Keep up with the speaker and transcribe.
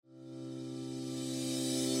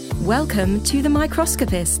Welcome to The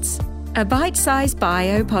Microscopists, a bite-sized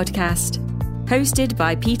bio podcast. Hosted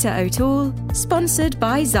by Peter O'Toole, sponsored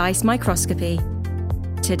by Zeiss Microscopy.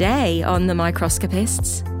 Today on The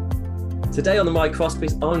Microscopists. Today on The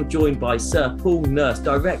Microscopists, I'm joined by Sir Paul Nurse,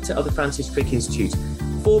 Director of the Francis Crick Institute,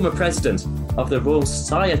 former President of the Royal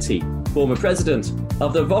Society, former President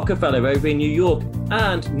of the Rockefeller over in New York,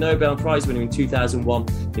 and Nobel Prize winner in 2001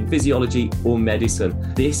 in Physiology or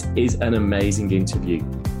Medicine. This is an amazing interview.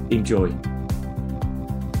 Enjoy.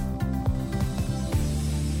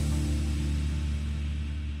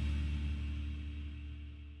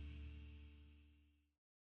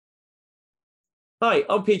 Hi,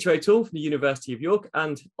 I'm Peter O'Toole from the University of York,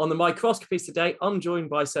 and on The Microscopists today, I'm joined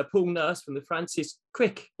by Sir Paul Nurse from the Francis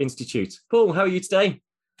Crick Institute. Paul, how are you today?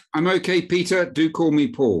 I'm okay, Peter. Do call me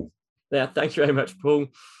Paul. Yeah, thank you very much, Paul.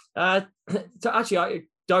 Director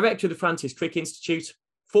of the Francis Crick Institute,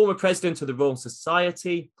 former President of the Royal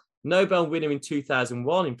Society, Nobel winner in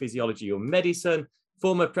 2001 in Physiology or Medicine,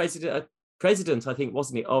 former President, I think,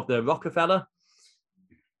 wasn't it, of the Rockefeller.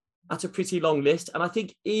 That's a pretty long list, and I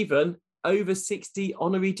think even over 60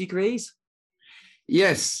 honorary degrees.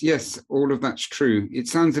 Yes, all of that's true. It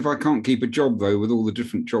sounds as if I can't keep a job, though, with all the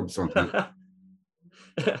different jobs I've had.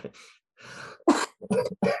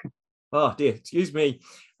 Oh dear, excuse me.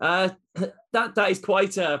 That is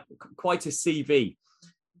quite a CV.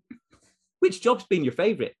 Which job's been your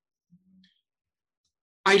favourite?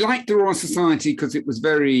 I liked the Royal Society because it was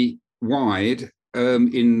very wide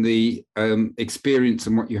in the experience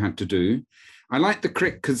and what you had to do. I liked the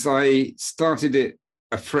Crick because I started it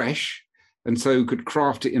afresh and so could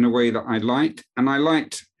craft it in a way that I liked. And I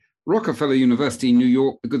liked Rockefeller University in New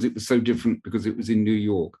York because it was so different because it was in New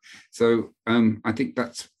York. So I think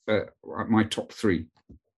that's my top three.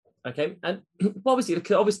 Okay. And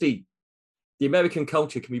obviously the American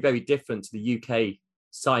culture can be very different to the UK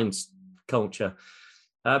science culture.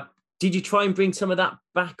 Did you try and bring some of that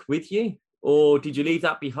back with you, or did you leave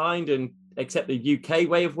that behind and accept the UK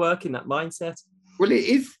way of working, that mindset? Well, it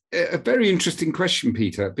is a very interesting question,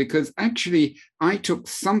 Peter, because actually I took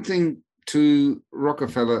something to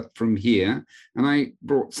Rockefeller from here and I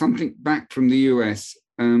brought something back from the US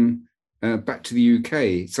back to the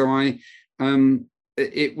UK. So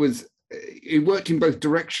it worked in both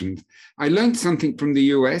directions. I learned something from the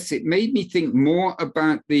US. It made me think more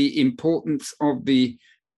about the importance of the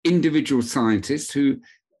individual scientist who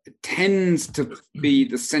tends to be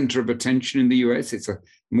the center of attention in the US. It's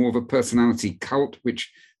more of a personality cult,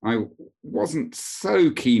 which I wasn't so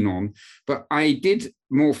keen on, but I did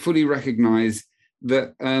more fully recognize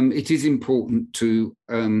that it is important to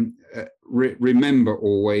remember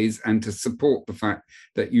always and to support the fact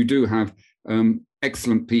that you do have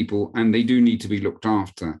excellent people and they do need to be looked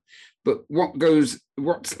after. But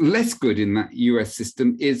what's less good in that US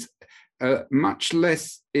system is much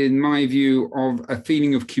less, in my view, of a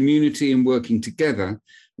feeling of community and working together,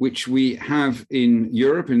 which we have in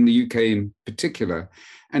Europe, in the UK in particular.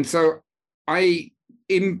 And so I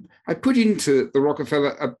put into the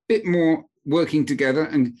Rockefeller a bit more working together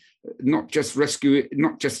and not just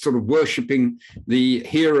sort of worshipping the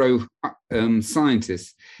hero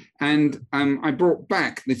scientists. And I brought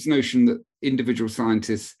back this notion that individual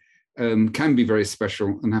scientists can be very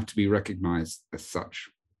special and have to be recognized as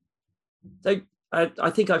such. So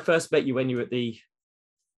I think I first met you when you were at the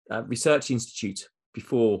Research Institute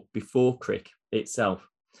before Crick itself.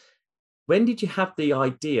 When did you have the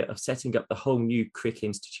idea of setting up the whole new Crick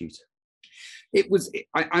Institute?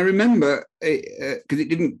 I remember, because it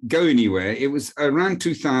didn't go anywhere, it was around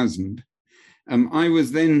 2000. I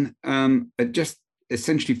was then just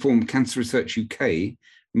essentially formed Cancer Research UK,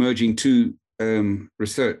 merging two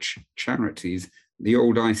research charities, the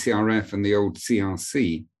old ICRF and the old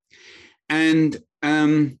CRC. And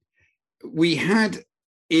we had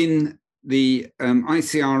in the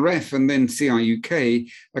ICRF and then CRUK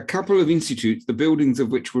a couple of institutes, the buildings of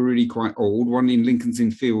which were really quite old, one in Lincoln's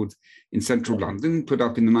Inn Fields in central London, put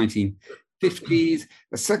up in the 1950s,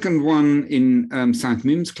 a second one in South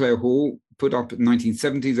Mimms, Clare Hall, put up in the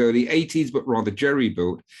 1970s, early 80s, but rather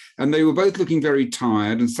jerry-built. And they were both looking very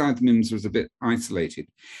tired, and South Mimms was a bit isolated.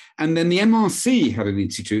 And then the MRC had an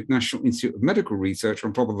institute, National Institute of Medical Research,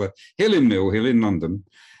 on top of the hill in Mill Hill in London.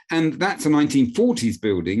 And that's a 1940s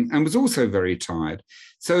building and was also very tired.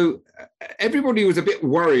 So everybody was a bit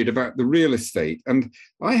worried about the real estate. And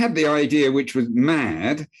I had the idea, which was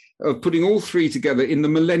mad, of putting all three together in the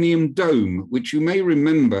Millennium Dome, which you may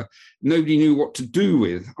remember nobody knew what to do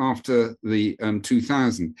with after the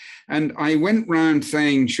 2000. And I went round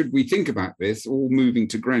saying, should we think about this, all moving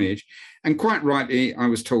to Greenwich? And quite rightly, I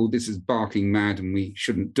was told this is barking mad and we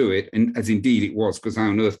shouldn't do it. And as indeed it was, because how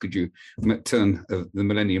on earth could you turn the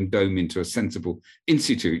Millennium Dome into a sensible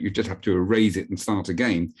institute? You just have to erase it and start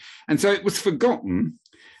again. And so it was forgotten,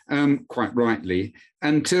 quite rightly,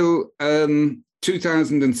 until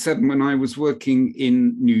 2007, when I was working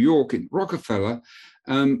in New York at Rockefeller,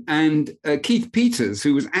 and Keith Peters,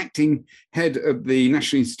 who was acting head of the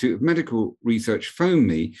National Institute of Medical Research, phoned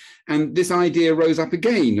me, and this idea rose up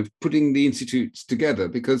again of putting the institutes together,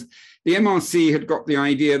 because the MRC had got the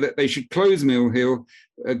idea that they should close Mill Hill,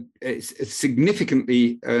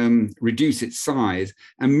 significantly reduce its size,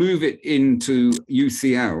 and move it into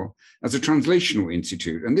UCL as a translational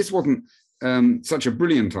institute. And this wasn't such a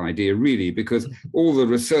brilliant idea, really, because all the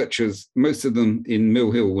researchers, most of them in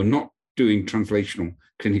Mill Hill, were not doing translational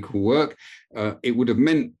clinical work. It would have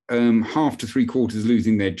meant half to three quarters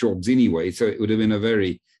losing their jobs anyway, so it would have been a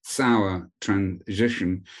very sour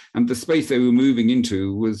transition. And the space they were moving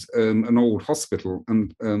into was an old hospital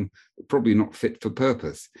and probably not fit for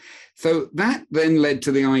purpose. So that then led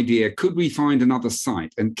to the idea, could we find another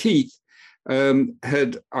site? And Keith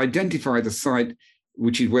had identified a site,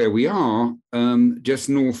 which is where we are, just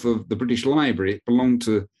north of the British Library. It belonged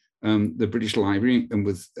to the British Library and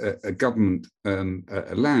was a government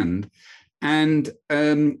land. And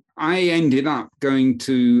I ended up going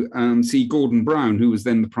to see Gordon Brown, who was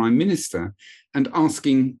then the Prime Minister, and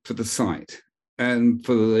asking for the site and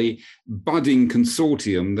for the budding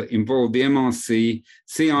consortium that involved the MRC,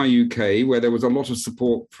 CRUK, where there was a lot of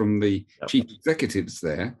support from the chief executives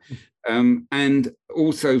there, and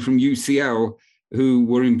also from UCL, who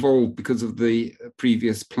were involved because of the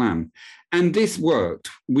previous plan. And this worked.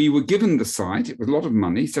 We were given the site. It was a lot of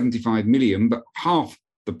money, 75 million, but half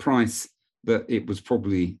the price that it was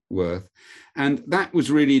probably worth. And that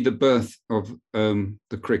was really the birth of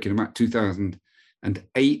the Crick in about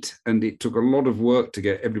 2008. And it took a lot of work to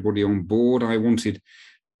get everybody on board. I wanted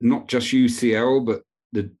not just UCL, but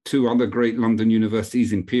the two other great London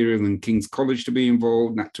universities, Imperial and King's College, to be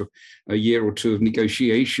involved. That took a year or two of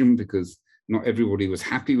negotiation because not everybody was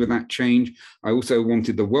happy with that change. I also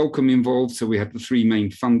wanted the Wellcome involved. So we had the three main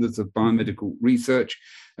funders of biomedical research,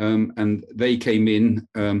 and they came in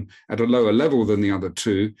at a lower level than the other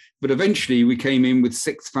two. But eventually we came in with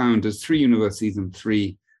 6 founders, 3 universities and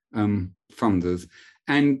 3 funders,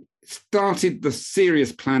 and started the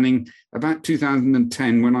serious planning about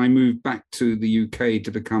 2010 when I moved back to the UK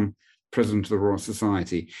to become president of the Royal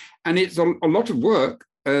Society. And it's a lot of work,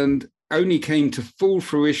 and only came to full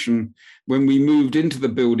fruition when we moved into the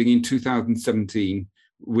building in 2017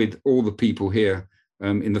 with all the people here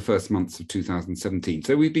in the first months of 2017.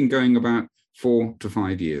 So we've been going about 4 to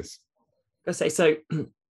 5 years. I say so.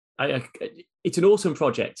 It's an awesome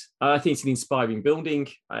project. I think it's an inspiring building.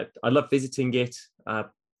 I love visiting it.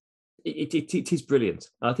 It is brilliant.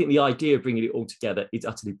 I think the idea of bringing it all together is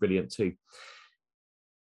utterly brilliant too.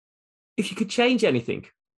 If you could change anything,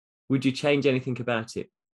 would you change anything about it?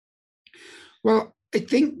 Well, I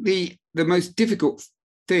think the most difficult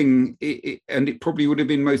thing, and it probably would have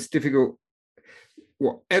been most difficult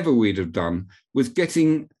whatever we'd have done, was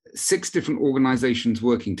getting 6 different organizations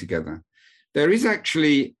working together. There is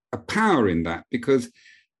actually a power in that, because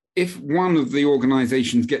if one of the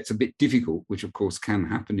organizations gets a bit difficult, which of course can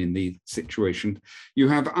happen in these situations, you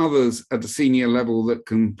have others at the senior level that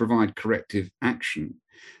can provide corrective action.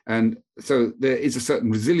 And so there is a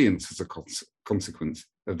certain resilience as a consequence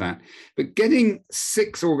of that. But getting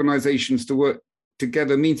 6 organizations to work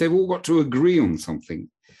together means they've all got to agree on something.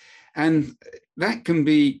 And that can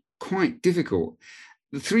be quite difficult.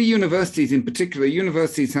 The 3 universities in particular,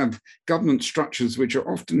 universities have government structures which are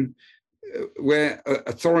often where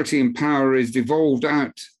authority and power is devolved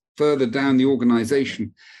out further down the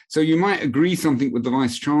organization. So you might agree something with the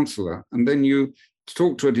vice chancellor, and then you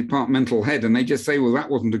talk to a departmental head and they just say, well, that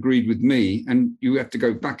wasn't agreed with me, and you have to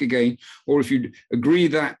go back again. Or if you agree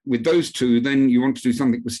that with those 2, then you want to do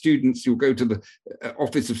something with students, you'll go to the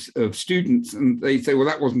office of students and they say, well,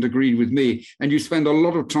 that wasn't agreed with me. And you spend a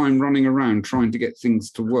lot of time running around trying to get things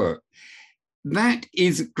to work. That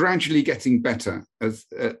is gradually getting better as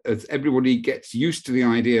everybody gets used to the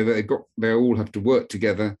idea that they all have to work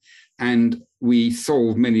together, and we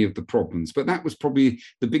solve many of the problems. But that was probably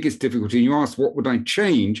the biggest difficulty. And you asked, what would I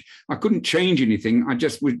change? I couldn't change anything. I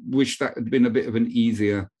just would wish that had been a bit of an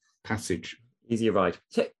easier passage. Easier ride.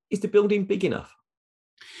 So is the building big enough?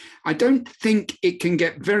 I don't think it can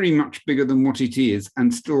get very much bigger than what it is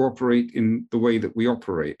and still operate in the way that we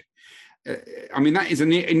operate. I mean, that is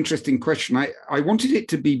an interesting question. I wanted it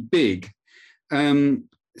to be big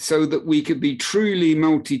so that we could be truly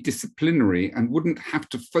multidisciplinary and wouldn't have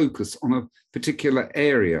to focus on a particular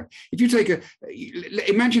area. If you take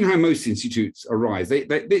imagine how most institutes arise.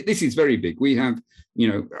 This is very big. We have,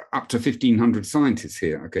 up to 1,500 scientists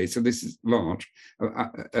here. Okay, so this is large,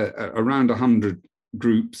 around 100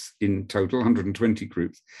 groups in total, 120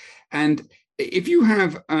 groups. And if you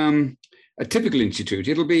have a typical institute,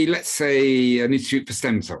 it'll be, let's say, an institute for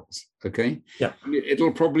stem cells. Okay. Yeah.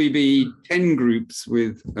 It'll probably be 10 groups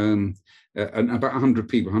with about 100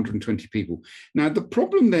 people, 120 people. Now, the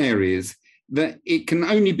problem there is that it can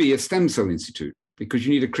only be a stem cell institute because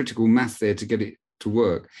you need a critical mass there to get it to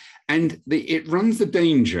work. And it runs the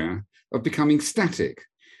danger of becoming static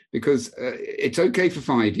because it's okay for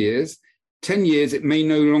 5 years. 10 years, it may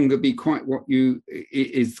no longer be quite what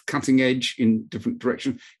is cutting edge in different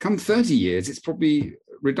directions. Come 30 years, it's probably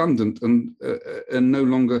redundant and no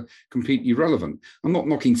longer completely relevant. I'm not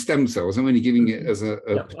knocking stem cells. I'm only giving it as a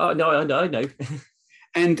Oh, no, I know.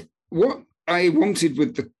 And what I wanted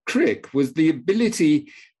with the Crick was the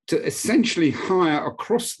ability to essentially hire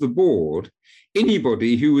across the board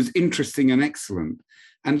anybody who was interesting and excellent,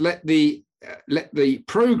 and let the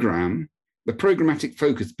program, the programmatic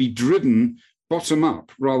focus, be driven bottom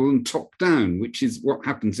up rather than top down, which is what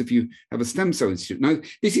happens if you have a stem cell institute. Now,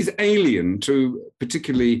 this is alien to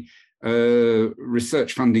particularly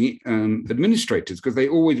research funding administrators, because they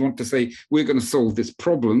always want to say, we're going to solve this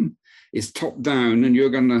problem. It's top down,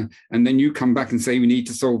 and then you come back and say, we need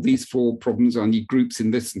to solve these 4 problems. I need groups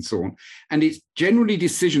in this and so on. And it's generally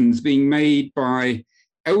decisions being made by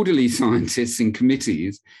elderly scientists in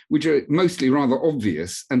committees, which are mostly rather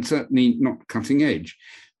obvious and certainly not cutting edge.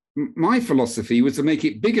 My philosophy was to make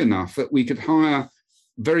it big enough that we could hire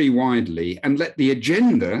very widely and let the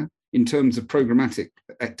agenda in terms of programmatic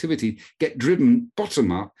activity get driven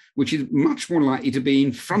bottom up, which is much more likely to be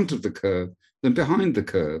in front of the curve than behind the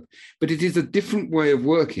curve. But it is a different way of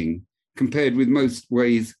working compared with most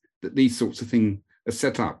ways that these sorts of things are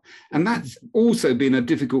set up. And that's also been a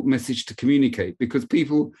difficult message to communicate, because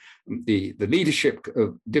people, the leadership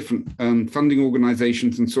of different funding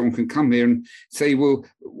organizations and so on, can come here and say, well,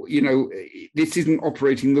 this isn't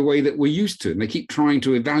operating the way that we're used to. And they keep trying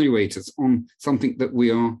to evaluate us on something that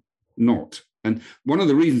we are not. And one of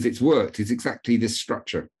the reasons it's worked is exactly this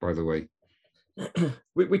structure, by the way.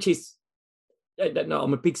 Which is, no,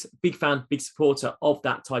 I'm a big fan, big supporter of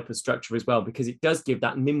that type of structure as well, because it does give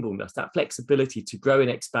that nimbleness, that flexibility to grow and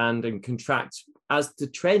expand and contract as the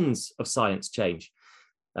trends of science change.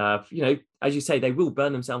 As you say, they will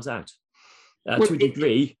burn themselves out to a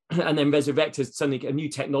degree, and then resurrect as suddenly a new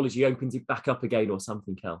technology opens it back up again or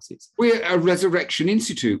something else. We're a resurrection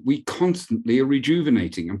institute. We constantly are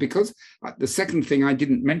rejuvenating. And because the second thing I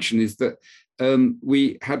didn't mention is that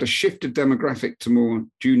we had a shift of demographic to more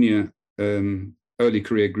junior early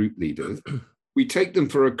career group leaders. We take them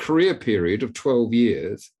for a career period of 12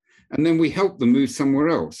 years, and then we help them move somewhere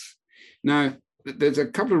else. Now, there's a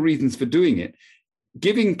couple of reasons for doing it.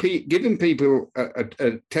 Giving people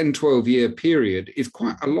a 10, 12-year period is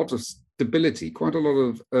quite a lot of stability, quite a lot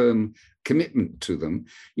of commitment to them.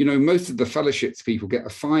 Most of the fellowships people get are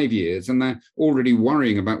 5 years, and they're already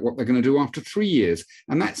worrying about what they're going to do after 3 years.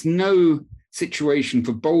 And that's no situation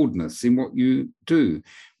for boldness in what you do.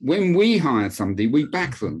 When we hire somebody, we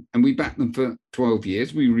back them, and we back them for 12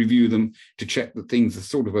 years. We review them to check that things are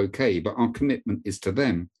sort of okay, but our commitment is to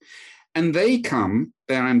them. And they come,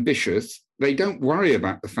 they're ambitious. They don't worry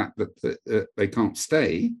about the fact that they can't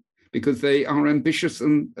stay, because they are ambitious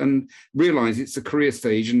and realize it's a career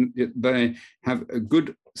stage, and they have a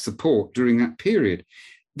good support during that period.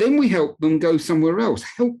 Then we help them go somewhere else.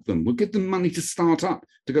 Help them. We'll give them money to start up,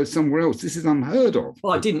 to go somewhere else. This is unheard of.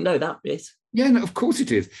 Well, I didn't know that bit. Yeah, no, of course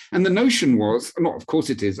it is. And the notion was, not of course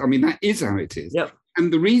it is, I mean, that is how it is. Yep.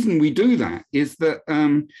 And the reason we do that is that,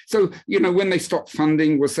 when they stop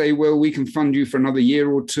funding, we'll say, well, we can fund you for another year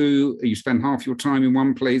or two. You spend half your time in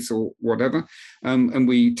one place or whatever. And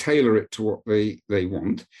we tailor it to what they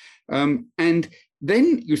want. And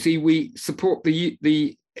then, you see, we support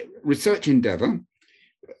the research endeavor,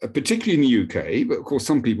 particularly in the UK, but of course,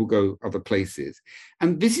 some people go other places.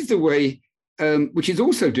 And this is the way, which is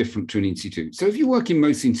also different to an institute. So if you work in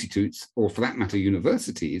most institutes, or for that matter,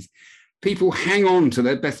 universities, people hang on to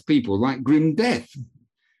their best people like grim death.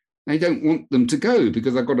 They don't want them to go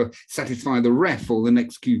because I've got to satisfy the ref or the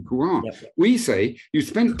next QQR. Yep. We say, you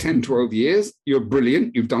spent 10, 12 years, you're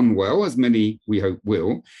brilliant, you've done well, as many we hope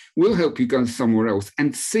will. We'll help you go somewhere else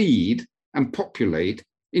and seed and populate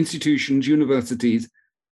institutions, universities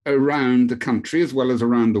around the country as well as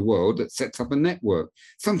around the world that sets up a network.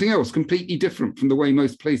 Something else completely different from the way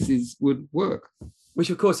most places would work. Which,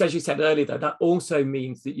 of course, as you said earlier, though, that also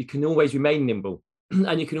means that you can always remain nimble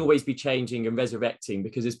and you can always be changing and resurrecting,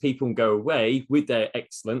 because as people go away with their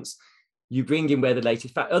excellence, you bring in where the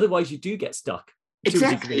latest fact. Otherwise, you do get stuck.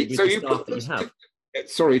 Exactly. So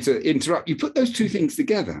sorry to interrupt. You put those two things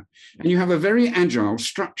together and you have a very agile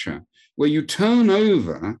structure where you turn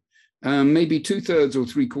over maybe 2/3 or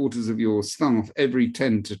 3/4 of your staff every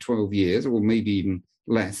 10 to 12 years, or maybe even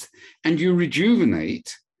less, and you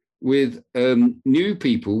rejuvenate with new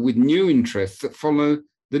people with new interests that follow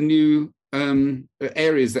the new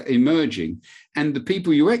areas that are emerging. And the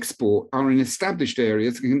people you export are in established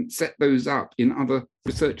areas and can set those up in other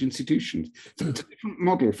research institutions. So it's a different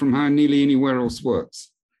model from how nearly anywhere else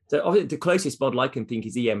works. So obviously the closest model I can think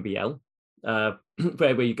is EMBL,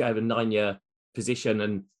 where you have a 9-year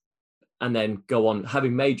position and then go on,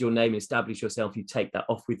 having made your name and established yourself, you take that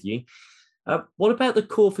off with you. What about the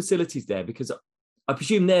core facilities there? Because I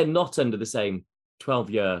presume they're not under the same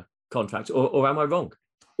 12-year contract, or am I wrong?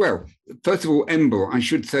 Well, first of all, EMBL, I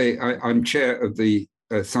should say I'm chair of the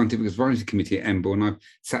Scientific Advisory Committee at EMBL, and I've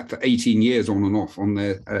sat for 18 years on and off on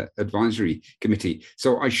their advisory committee.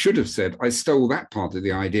 So I should have said I stole that part of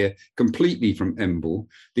the idea completely from EMBL,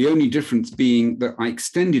 the only difference being that I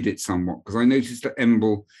extended it somewhat, because I noticed that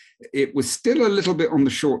EMBL, it was still a little bit on the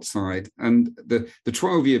short side, and the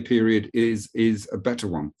 12-year period is a better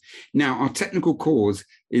one. Now, our technical cores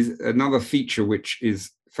is another feature which is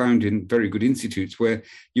found in very good institutes where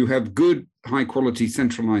you have good, high-quality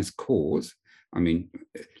centralized cores. I mean,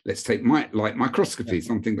 let's take light microscopy,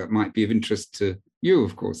 something that might be of interest to you,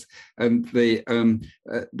 of course. And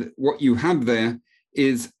what you have there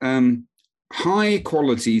is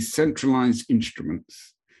high-quality centralized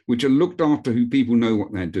instruments, which are looked after, who people know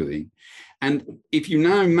what they're doing. And if you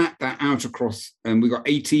now map that out across, and we've got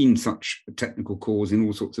 18 such technical cores in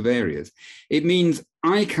all sorts of areas, it means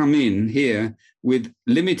I come in here with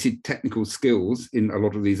limited technical skills in a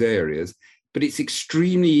lot of these areas, but it's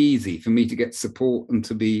extremely easy for me to get support and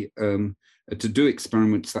to be to do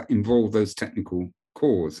experiments that involve those technical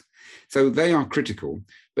cores. So they are critical.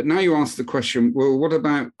 But now you ask the question, well, what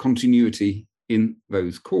about continuity in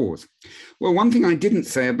those cores? Well, one thing I didn't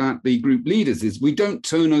say about the group leaders is we don't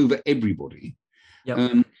turn over everybody.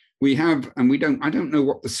 Yep. We have, and we don't, I don't know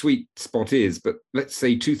what the sweet spot is, but let's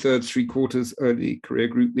say 2/3, 3/4 early career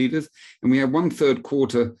group leaders. And we have 1/3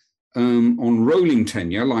 quarter on rolling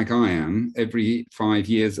tenure, like I am, every 5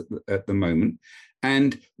 years at the moment.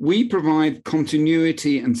 And we provide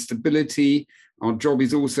continuity and stability. Our job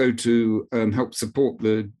is also to help support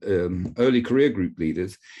the early career group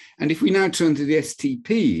leaders. And if we now turn to the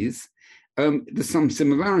STPs, there's some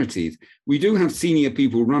similarities. We do have senior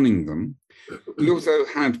people running them. We also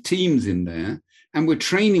have teams in there, and we're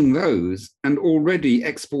training those and already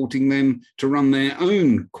exporting them to run their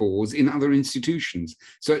own cores in other institutions.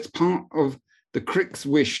 So it's part of the Crick's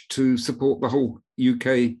wish to support the whole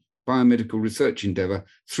UK biomedical research endeavour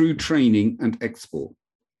through training and export.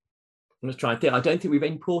 I'm just trying to think. I don't think we've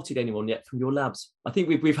imported anyone yet from your labs. I think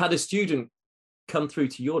we've had a student come through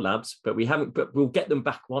to your labs, but we haven't. But we'll get them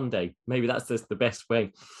back one day. Maybe that's the best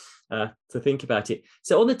way to think about it.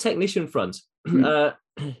 So on the technician front, here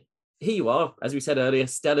you are, as we said earlier,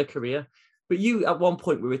 stellar career. But you at one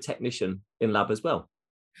point were a technician in lab as well.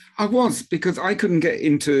 I was, because I couldn't get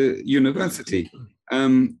into university.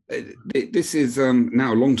 This is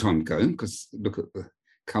now a long time ago, because look at the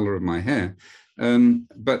colour of my hair.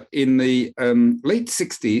 But in the late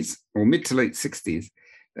 60s or mid to late 60s,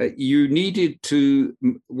 you needed to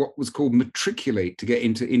what was called matriculate to get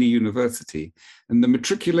into any university. And the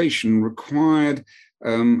matriculation required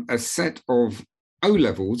a set of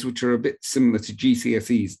O-levels, which are a bit similar to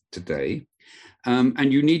GCSEs today.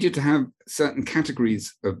 And you needed to have certain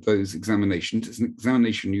categories of those examinations. It's an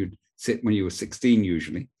examination you'd sit when you were 16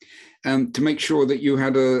 usually, to make sure that you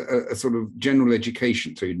had a sort of general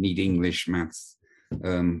education. So you'd need English, maths,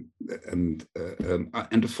 and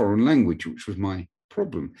a foreign language, which was my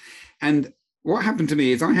problem. And what happened to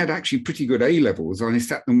me is I had actually pretty good A-levels. I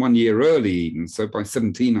sat them 1 year early even. So by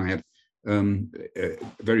 17, I had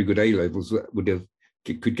very good A-levels that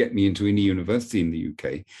could get me into any university in the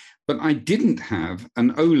UK. But I didn't have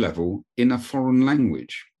an O-level in a foreign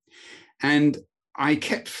language. And I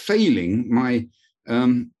kept failing my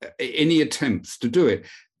any attempts to do it.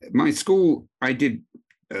 My school, I did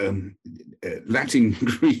Latin,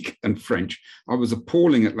 Greek, and French. I was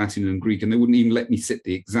appalling at Latin and Greek, and they wouldn't even let me sit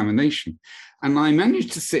the examination. And I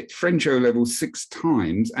managed to sit French O-level 6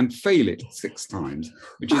 times and fail it 6 times,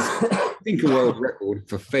 which is, I think, a world record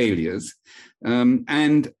for failures.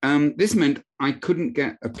 This meant I couldn't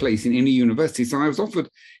get a place in any university. So I was offered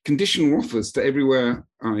conditional offers to everywhere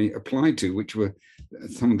I applied to, which were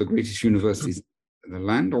some of the greatest universities in the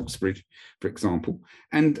land, Oxbridge, for example.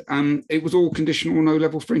 And it was all conditional on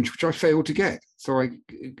O-level French, which I failed to get. So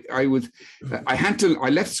I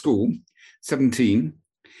left school 17,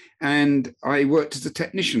 and I worked as a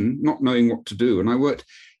technician, not knowing what to do. And I worked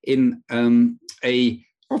in a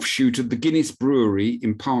offshoot of the Guinness Brewery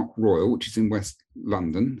in Park Royal, which is in West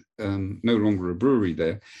London, no longer a brewery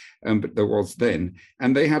there, but there was then.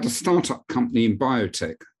 And they had a startup company in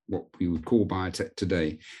biotech, what we would call biotech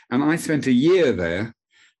today. And I spent a year there,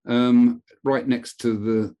 right next to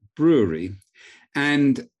the brewery.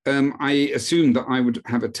 And I assumed that I would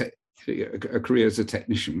have a career as a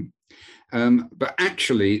technician. But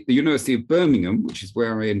actually, the University of Birmingham, which is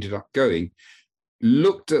where I ended up going,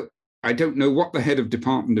 looked at, I don't know what the head of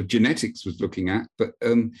Department of Genetics was looking at, but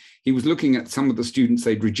he was looking at some of the students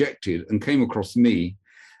they'd rejected and came across me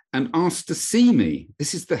and asked to see me.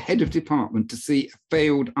 This is the head of department, to see a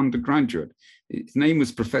failed undergraduate. His name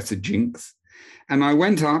was Professor Jinks. And I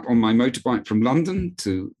went up on my motorbike from London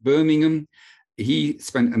to Birmingham. He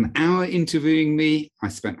spent an hour interviewing me. I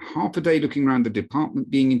spent half a day looking around the department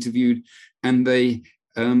being interviewed. And they,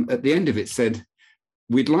 at the end of it, said,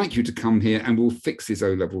 "We'd like you to come here and we'll fix his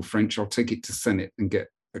O-level French. I'll take it to Senate and get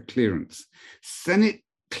a clearance." Senate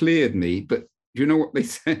cleared me, but do you know what they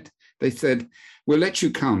said? They said, "We'll let you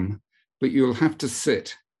come, but you'll have to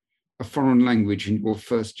sit a foreign language in your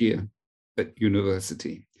first year at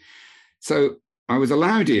university." So I was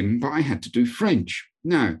allowed in, but I had to do French.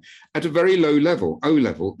 Now, at a very low level,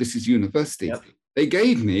 O-level, this is university. Yep. They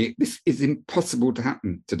gave me, this is impossible to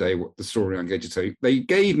happen today, what the story I'm going to tell you. They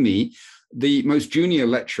gave me the most junior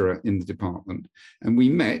lecturer in the department, and we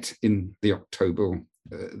met in the October,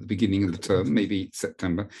 the beginning of the term, maybe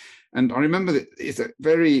September. And I remember that it's a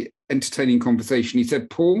very entertaining conversation. He said,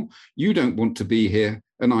 "Paul, you don't want to be here,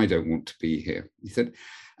 and I don't want to be here." He said,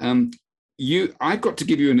 "I've got to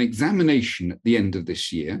give you an examination at the end of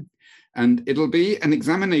this year, and it'll be an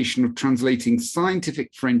examination of translating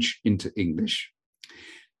scientific French into English.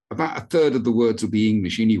 About a third of the words will be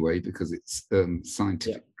English anyway, because it's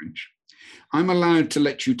scientific French. I'm allowed to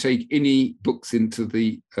let you take any books into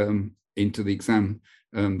the exam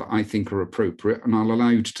that I think are appropriate, and I'll allow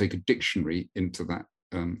you to take a dictionary into that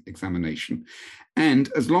examination.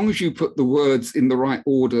 And as long as you put the words in the right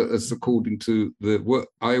order as according to the word,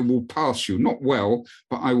 I will pass you. Not well,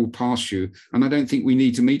 but I will pass you. And I don't think we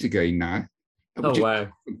need to meet again now." Oh,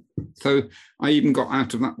 wow. So I even got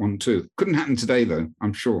out of that one too. Couldn't happen today, though,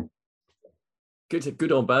 I'm sure.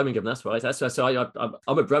 Good on Birmingham, that's right. That's so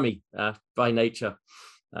I'm a Brummie by nature.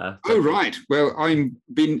 Oh, right. Well,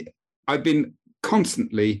 I've been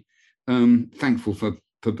constantly thankful for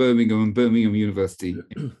Birmingham and Birmingham University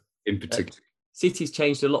in particular. City's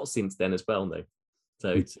changed a lot since then as well, though. So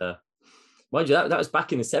it's, mind you, that was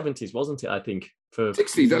back in the 70s, wasn't it? I think for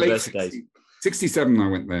 60s, the late 60s. 67, I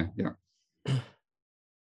went there. Yeah.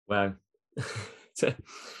 Wow. So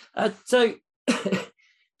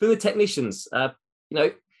for the technicians,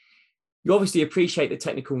 you obviously appreciate the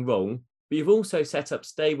technical role, but you've also set up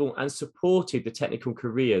stable and supported the technical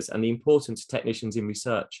careers and the importance of technicians in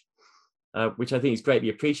research, which I think is greatly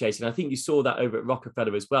appreciated. And I think you saw that over at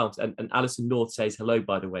Rockefeller as well. And Alison North says hello,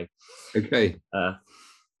 by the way. Okay.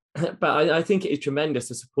 But I think it is tremendous,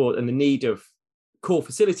 the support and the need of core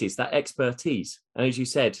facilities, that expertise. And as you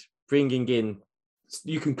said, bringing in,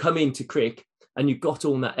 you can come into Crick and you've got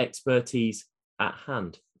all that expertise at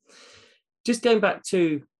hand. Just going back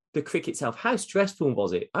to the Crick itself, how stressful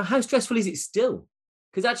was it? How stressful is it still?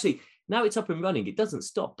 Because actually, now it's up and running, it doesn't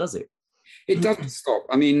stop, does it? It doesn't stop.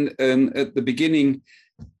 I mean, at the beginning,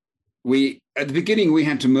 we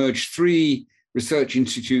had to merge 3 research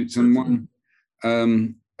institutes and one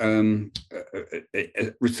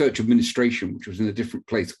research administration, which was in a different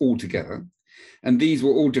place altogether. And these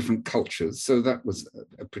were all different cultures. So that was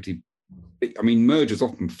a pretty big, I mean, mergers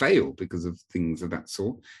often fail because of things of that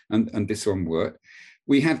sort. And this one worked.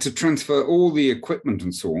 We had to transfer all the equipment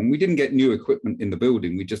and so on. We didn't get new equipment in the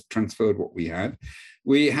building. We just transferred what we had.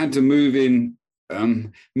 We had to move in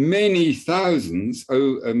many thousands,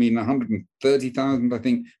 130,000, I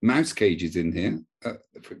think, mouse cages in here,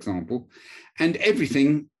 for example, and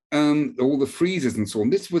everything, all the freezers and so on.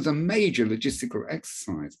 This was a major logistical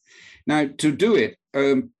exercise. Now, to do it,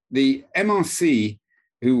 the MRC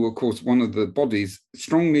who were, of course, one of the bodies,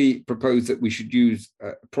 strongly proposed that we should use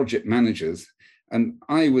project managers. And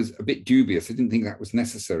I was a bit dubious. I didn't think that was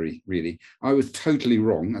necessary, really. I was totally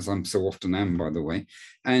wrong, as I'm so often am, by the way.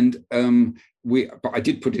 And but I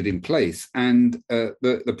did put it in place. And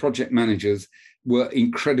the project managers were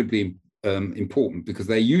incredibly important because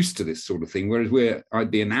they're used to this sort of thing, whereas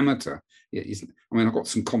I'd be an amateur. I mean, I've got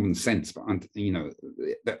some common sense, but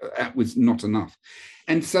that was not enough.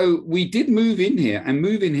 And so we did move in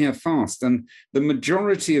here fast. And the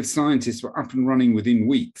majority of scientists were up and running within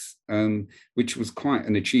weeks, which was quite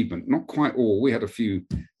an achievement. Not quite all. We had a few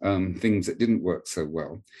things that didn't work so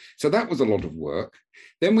well. So that was a lot of work.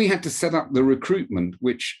 Then we had to set up the recruitment,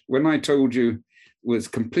 which, when I told you, was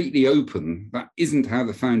completely open. That isn't how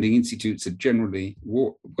the founding institutes had generally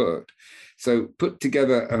worked. So put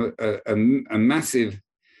together a massive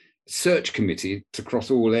search committee to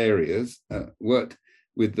cross all areas, worked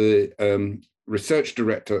with the research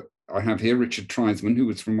director I have here, Richard Treisman, who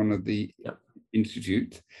was from one of the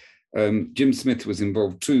institutes. Jim Smith was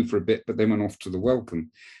involved too for a bit, but then went off to the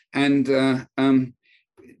Wellcome. And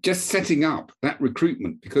just setting up that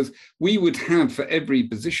recruitment, because we would have, for every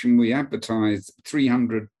position we advertised,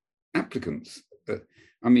 300 applicants.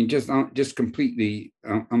 I mean, just completely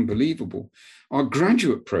unbelievable. Our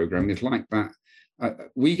graduate program is like that.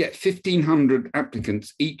 We get 1,500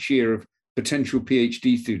 applicants each year of potential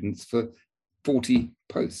PhD students for 40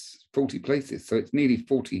 posts, 40 places. So it's nearly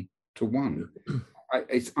 40 to 1.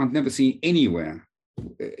 I've never seen anywhere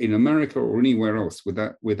in America or anywhere else with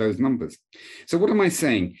those numbers. So what am I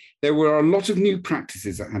saying? There were a lot of new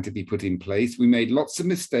practices that had to be put in place. We made lots of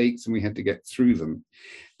mistakes and we had to get through them.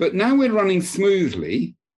 But now we're running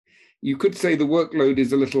smoothly. You could say the workload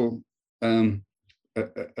is a little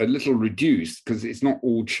reduced because it's not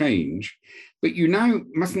all change, but you now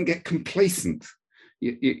mustn't get complacent.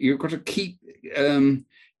 You've got to keep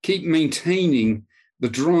maintaining the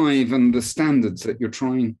drive and the standards that you're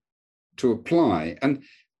trying to apply. And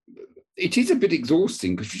it is a bit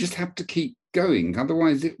exhausting because you just have to keep going.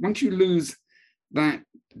 Otherwise, once you lose that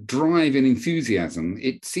drive and enthusiasm,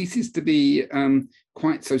 it ceases to be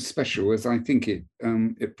quite so special as I think it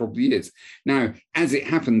probably is. Now, as it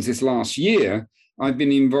happens, this last year, I've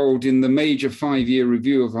been involved in the major 5-year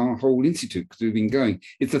review of our whole institute because we've been going.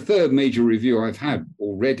 It's the third major review I've had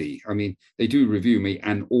already. I mean, they do review me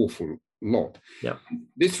an awful lot. Yeah.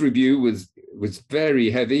 This review was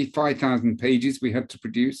very heavy, 5,000 pages we had to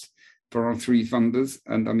produce for our 3 funders.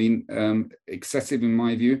 And I mean, excessive in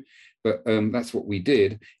my view, but that's what we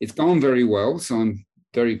did. It's gone very well, so I'm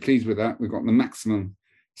very pleased with that. We've got the maximum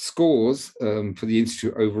scores for the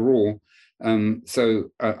Institute overall. And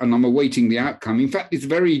I'm awaiting the outcome. In fact, this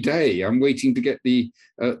very day, I'm waiting to get the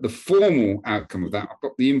formal outcome of that. I've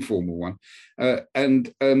got the informal one.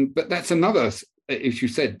 But that's another, as you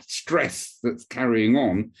said, stress that's carrying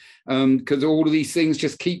on, because all of these things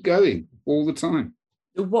just keep going all the time.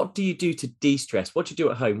 What do you do to de-stress? What do you do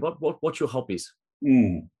at home? What's your hobbies?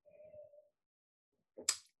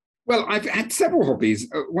 Well, I've had several hobbies.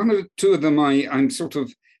 One or two of them I'm sort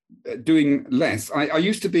of doing less. I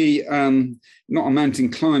used to be not a mountain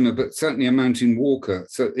climber, but certainly a mountain walker.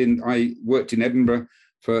 So I worked in Edinburgh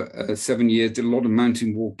for 7 years, did a lot of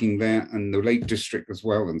mountain walking there and the Lake District as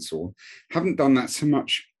well and so on. Haven't done that so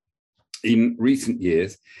much in recent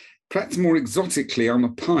years. Perhaps more exotically, I'm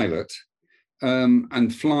a pilot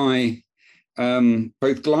and fly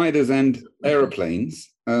both gliders and aeroplanes.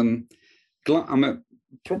 I've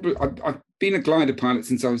been a glider pilot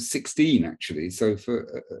since I was 16, actually. So for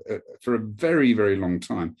a very, very long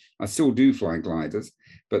time, I still do fly gliders,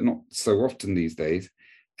 but not so often these days.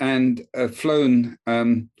 And flown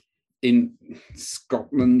in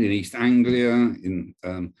Scotland, in East Anglia, in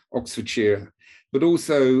Oxfordshire, but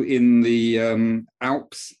also in the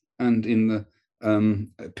Alps and in the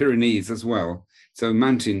Pyrenees as well. So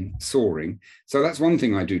mountain soaring. So that's one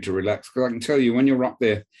thing I do to relax, because I can tell you when you're up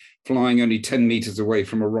there flying only 10 meters away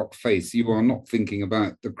from a rock face, you are not thinking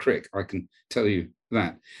about the Crick. I can tell you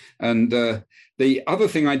that. And the other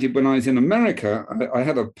thing I did when I was in America, I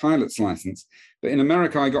had a pilot's license, but in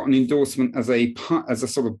America, I got an endorsement as a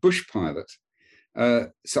sort of bush pilot.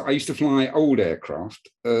 So I used to fly old aircraft,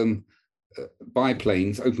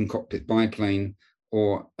 biplanes, open cockpit biplane,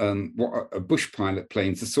 or what a bush pilot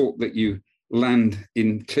planes, the sort that you land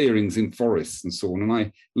in clearings in forests and so on. And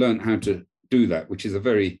I learned how to do that, which is a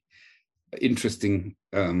very interesting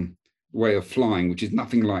way of flying, which is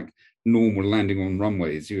nothing like normal landing on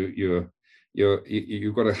runways. You've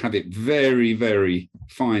got to have it very, very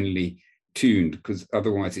finely tuned, because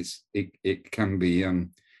otherwise it can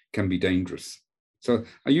be dangerous. So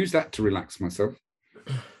I use that to relax myself.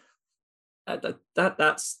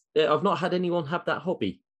 That's I've not had anyone have that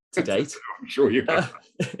hobby to date. I'm sure you have.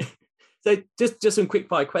 So just some quick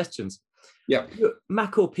fire questions. Yeah.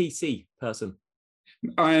 Mac or PC person?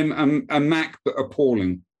 I'm a Mac, but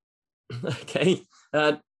appalling. Okay.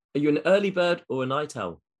 Are you an early bird or a night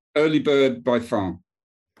owl? Early bird by far.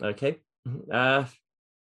 Okay.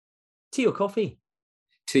 Tea or coffee?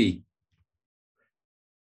 Tea.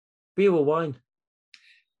 Beer or wine?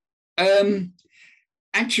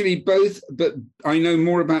 Actually, both, but I know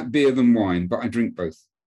more about beer than wine, but I drink both.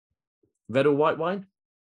 Red or white wine?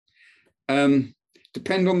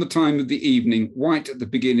 Depend on the time of the evening. White at the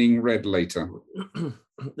beginning, red later.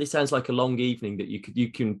 This sounds like a long evening that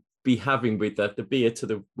you can be having with the beer to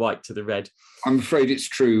the white to the red. I'm afraid it's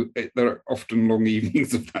true. There are often long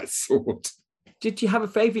evenings of that sort. Did you have a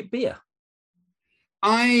favourite beer?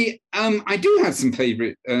 I do have some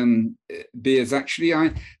favourite beers actually.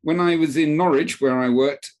 When I was in Norwich where I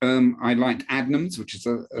worked, I liked Adnams, which is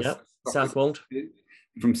a Southwold.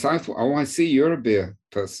 From Southwold. Oh, I see. You're a beer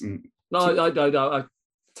person. No, I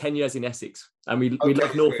 10 years in Essex, and we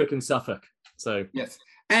love Norfolk and Suffolk. So yes,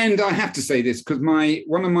 and I have to say this because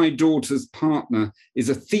one of my daughter's partner is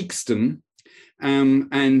a Theakston,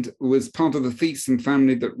 and was part of the Theakston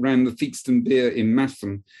family that ran the Theakston beer in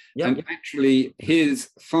Matham. Yep. And actually, his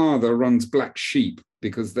father runs Black Sheep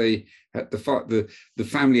because they had the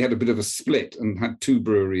family had a bit of a split and had two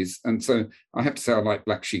breweries, and so I have to say I like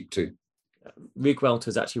Black Sheep too. Rig Welter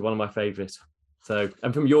is actually one of my favourites. So,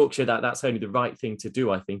 and from Yorkshire, that's only the right thing to do,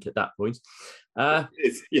 I think, at that point.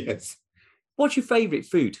 Yes. What's your favourite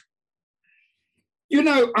food? You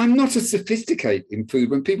know, I'm not as sophisticated in food.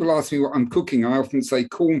 When people ask me what I'm cooking, I often say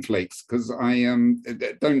cornflakes because I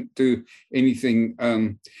don't do anything.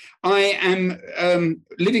 I am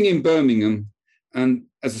living in Birmingham, and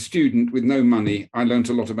as a student with no money, I learnt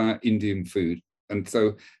a lot about Indian food, and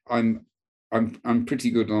so I'm pretty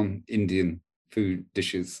good on Indian food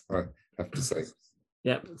dishes, I have to say.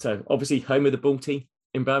 Yeah, so obviously home of the Balti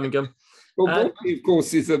in Birmingham. Well, Balti, of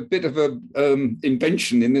course, is a bit of a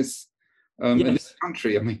invention in this in this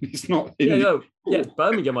country. I mean, it's not.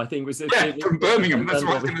 Birmingham, I think, was. From Birmingham. That's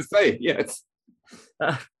what I was going to say. Yes.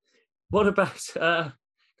 What about? God,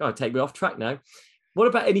 take me off track now. What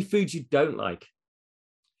about any foods you don't like?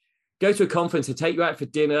 Go to a conference and take you out for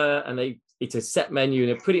dinner, and it's a set menu,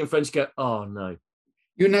 and they put it in front of you. Go, oh no.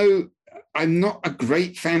 You know, I'm not a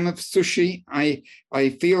great fan of sushi. I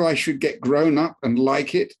feel I should get grown up and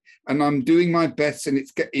like it, and I'm doing my best, and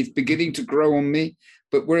it's beginning to grow on me.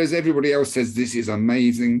 But whereas everybody else says this is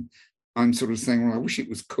amazing, I'm sort of saying, well, I wish it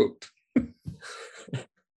was cooked.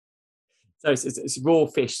 So it's raw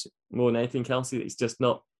fish more than anything else. It's just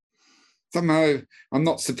not. Somehow I'm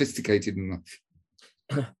not sophisticated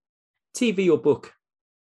enough. TV or book?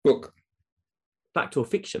 Book. Fact or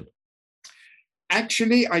fiction?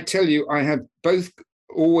 Actually, I tell you, I have both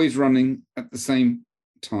always running at the same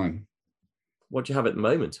time. What do you have at the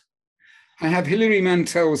moment? I have Hilary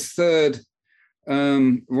Mantel's third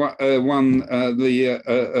the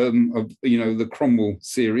Cromwell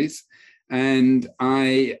series, and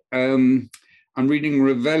I'm reading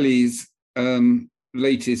Ravelli's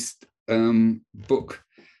latest book,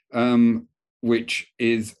 which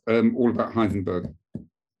is all about Heisenberg.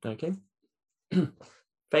 Okay.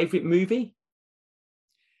 Favorite movie?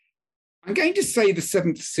 I'm going to say The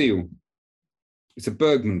Seventh Seal. It's a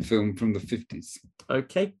Bergman film from the 50s.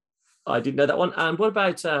 Okay. I didn't know that one. And what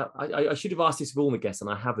about, I should have asked this of all my guests, and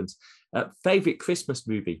I haven't. Favorite Christmas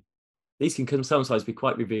movie? These can sometimes be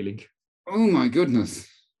quite revealing. Oh, my goodness.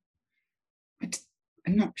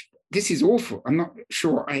 This is awful. I'm not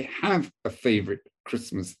sure I have a favorite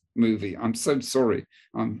Christmas movie. I'm so sorry.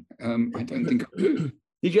 I don't think I do.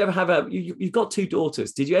 Did you ever have you've got two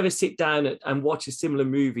daughters. Did you ever sit down and watch a similar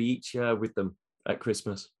movie each year with them at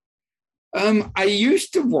Christmas? I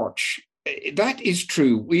used to watch. That is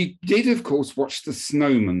true. We did, of course, watch The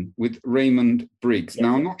Snowman with Raymond Briggs. Yes.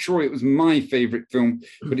 Now, I'm not sure it was my favourite film,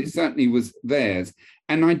 but it certainly was theirs.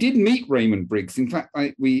 And I did meet Raymond Briggs. In fact,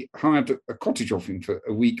 we hired a cottage off him for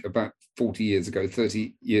a week about 30 years ago.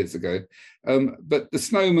 But The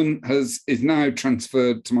Snowman is now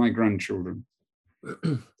transferred to my grandchildren.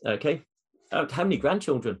 Okay. How many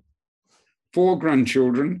grandchildren? 4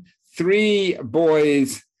 grandchildren, 3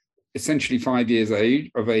 boys, essentially 5 years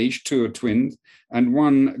of age, 2 are twins, and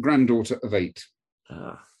 1 granddaughter of 8.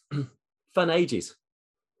 Fun ages.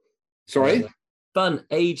 Sorry? Fun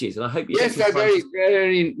ages, and I hope you. Yes, they're very,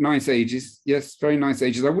 very nice ages. Yes, very nice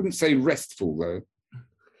ages. I wouldn't say restful though.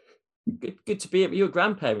 Good to be your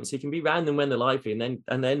grandparents. You can be around them when they're lively, and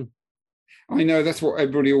then. I know that's what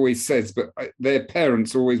everybody always says, but their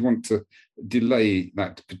parents always want to delay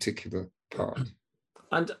that particular part.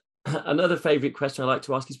 And another favourite question I like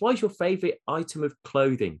to ask is, what is your favourite item of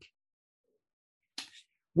clothing?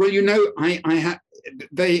 Well,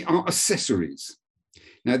 they are accessories.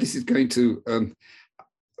 Now, this is going to,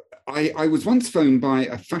 I was once phoned by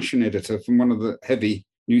a fashion editor from one of the heavy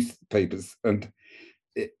newspapers, and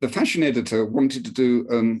the fashion editor wanted to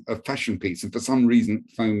do a fashion piece, and for some reason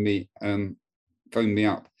phoned me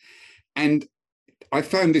up. And I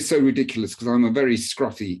found this so ridiculous, because I'm a very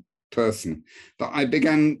scruffy person, that I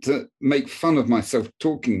began to make fun of myself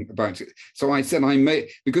talking about it. So I said,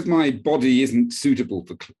 because my body isn't suitable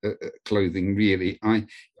for clothing, really, I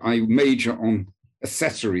major on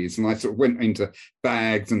accessories, and I sort of went into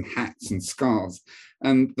bags and hats and scarves.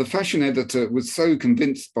 And the fashion editor was so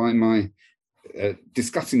convinced by my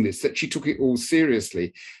discussing this that she took it all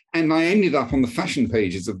seriously. And I ended up on the fashion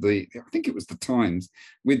pages of I think it was the Times,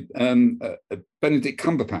 with Benedict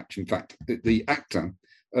Cumberbatch, in fact, the actor,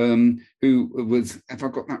 who was, have I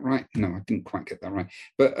got that right? No, I didn't quite get that right.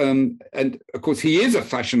 But, and of course, he is a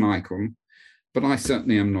fashion icon, but I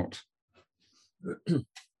certainly am not.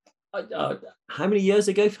 How many years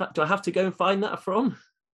ago do I have to go and find that from?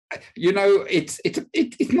 You know, it's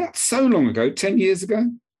not so long ago, 10 years ago.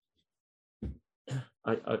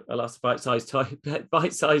 I'll ask the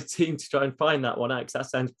bite-sized team to try and find that one out, because that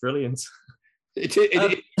sounds brilliant. It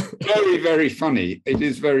is very, very funny. It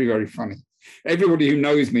is very, very funny. Everybody who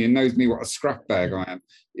knows me and knows me what a scrap bag I am,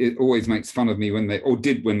 it always makes fun of me when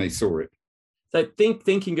they saw it. So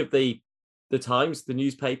thinking of the Times, the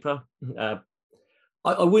newspaper,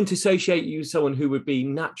 I wouldn't associate you as someone who would be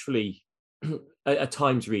naturally a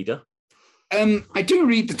Times reader. I do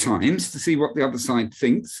read the Times to see what the other side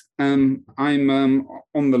thinks. I'm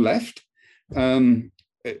on the left.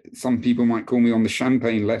 Some people might call me on the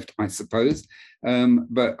champagne left, I suppose.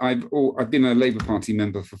 But I've been a Labour Party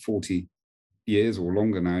member for 40 years or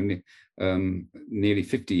longer now, nearly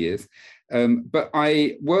 50 years. But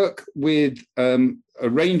I work with a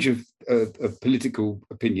range of political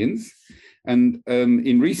opinions, and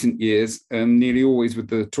in recent years, nearly always with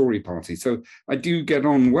the Tory party. So I do get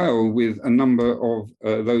on well with a number of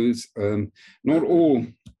those, not all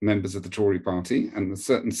members of the Tory party, and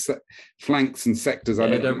certain flanks and sectors.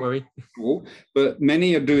 Yeah, don't worry. But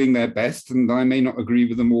many are doing their best, and I may not agree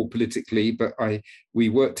with them all politically, but we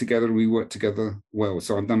work together, and we work together well.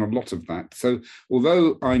 So I've done a lot of that. So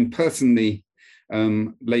although I'm personally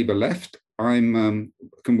Labour left, I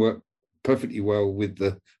can work perfectly well with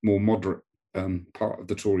the more moderate part of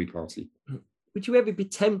the Tory party. Would you ever be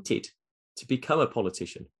tempted to become a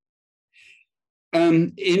politician?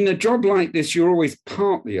 In a job like this, you're always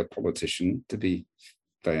partly a politician, to be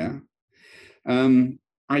fair.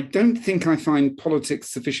 I don't think I find politics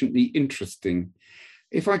sufficiently interesting.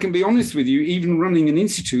 If I can be honest with you, even running an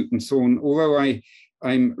institute and so on, although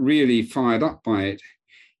I'm really fired up by it,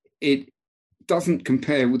 it doesn't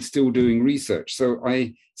compare with still doing research. So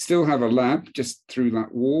I still have a lab just through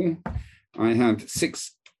that wall. I have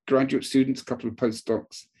 6 graduate students, a couple of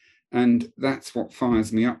postdocs, and that's what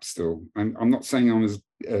fires me up still. I'm not saying I'm as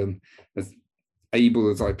able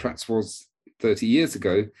as I perhaps was 30 years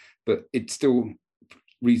ago, but it's still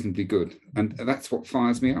reasonably good. And that's what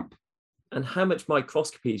fires me up. And how much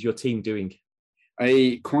microscopy is your team doing?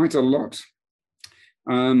 Quite a lot.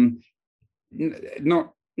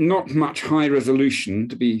 Not much high resolution,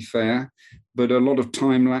 to be fair, but a lot of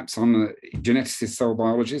time lapse. I'm a geneticist, cell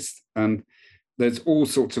biologist, and there's all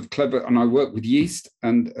sorts of clever, and I work with yeast,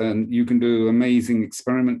 and you can do amazing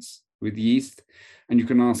experiments with yeast, and you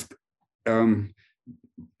can ask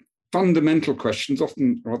fundamental questions,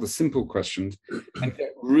 often rather simple questions, and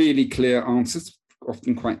get really clear answers,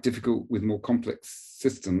 often quite difficult with more complex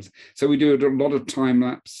systems. So we do a lot of time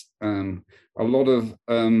lapse, a lot of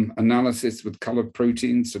analysis with colored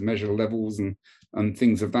proteins to measure levels and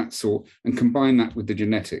things of that sort, and combine that with the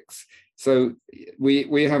genetics. So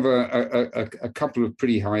we have a couple of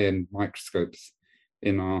pretty high-end microscopes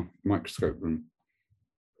in our microscope room.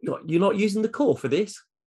 You're not using the core for this?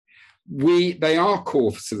 They are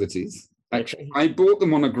core facilities. Actually, I bought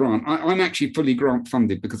them on a grant. I'm actually fully grant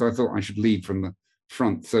funded because I thought I should lead from the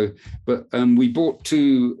front. So, but we bought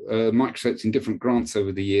 2 microscopes in different grants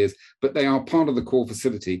over the years, but they are part of the core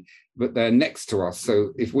facility, but they're next to us.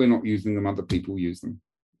 So if we're not using them, other people use them.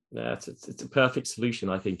 Yeah, it's a perfect solution,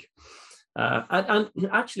 I think. And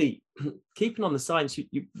actually, keeping on the science,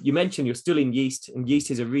 you mentioned you're still in yeast, and yeast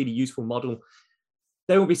is a really useful model.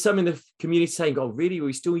 There will be some in the community saying, oh, really, are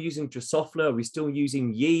we still using Drosophila? Are we still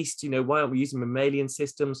using yeast? Why aren't we using mammalian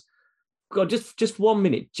systems? God, just 1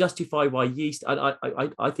 minute, justify why yeast, and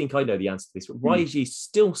I think I know the answer to this, but why is yeast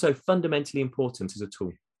still so fundamentally important as a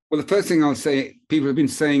tool? Well, the first thing I'll say, people have been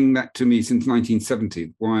saying that to me since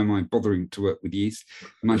 1970. Why am I bothering to work with yeast?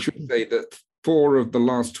 And I should say that 4 of the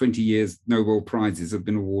last 20 years Nobel Prizes have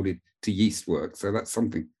been awarded to yeast work. So that's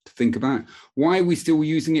something to think about. Why are we still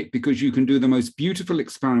using it? Because you can do the most beautiful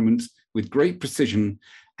experiments with great precision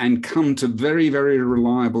and come to very, very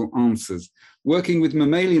reliable answers. Working with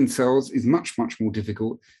mammalian cells is much, much more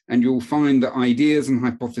difficult, and you'll find that ideas and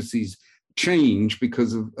hypotheses change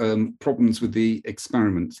because of problems with the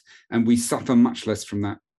experiments. And we suffer much less from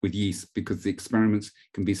that with yeast because the experiments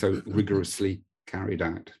can be so rigorously carried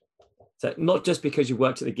out. So not just because you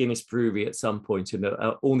worked at the Guinness Brewery at some point and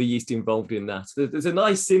all the yeast involved in that. There's a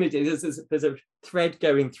nice synergy. There's a thread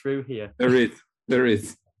going through here. There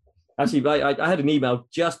is. Actually, I had an email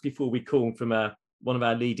just before we called from one of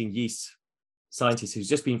our leading yeast scientists who's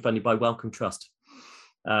just been funded by Wellcome Trust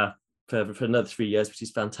for another 3 years, which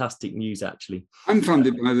is fantastic news, actually. I'm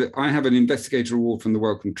funded by I have an investigator award from the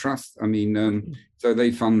Wellcome Trust. I mean, so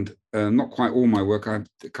they fund not quite all my work. I have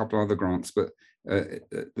a couple of other grants, but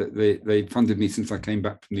they funded me since I came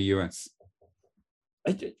back from the US.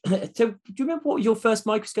 So do you remember what your first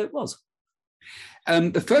microscope was?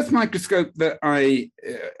 The first microscope that I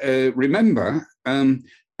remember,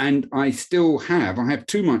 and I still have, I have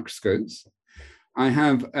 2 microscopes. I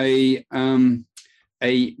have a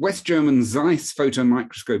West German Zeiss photo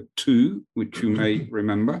microscope 2, which you may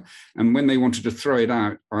remember. And when they wanted to throw it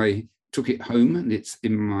out, I took it home, and it's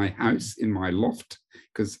in my house, in my loft,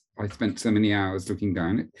 because I spent so many hours looking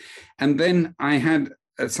down it. And then I had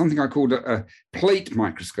something I called a plate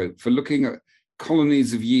microscope for looking at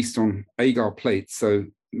colonies of yeast on agar plates, so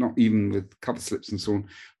not even with cover slips and so on,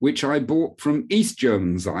 which I bought from East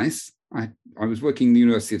German Zeiss. I was working in the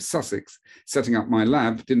University of Sussex, setting up my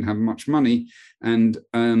lab, didn't have much money, and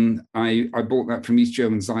I bought that from East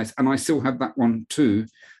German Zeiss, and I still have that one too.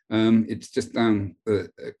 It's just down the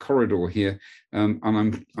corridor here,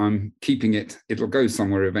 and I'm keeping it. It'll go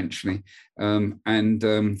somewhere eventually. So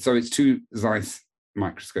it's 2 Zeiss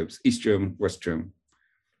microscopes, East German, West German.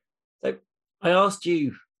 So I asked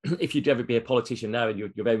you if you'd ever be a politician now, and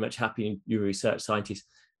you're very much happy and you're a research scientist.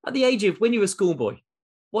 At the age of, when you were a schoolboy,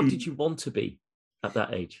 what did you want to be at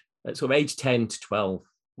that age? At sort of age 10 to 12,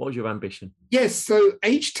 what was your ambition? Yes, so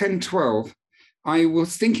age 10, 12, I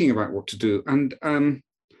was thinking about what to do. And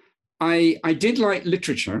I did like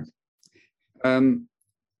literature. I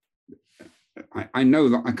know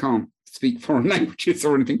that I can't speak foreign languages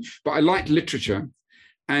or anything, but I liked literature,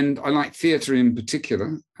 and I liked theatre in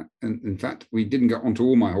particular. And in fact, we didn't get onto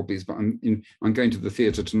all my hobbies, but I'm going to the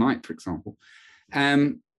theatre tonight, for example.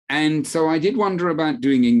 And so I did wonder about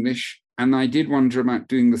doing English, and I did wonder about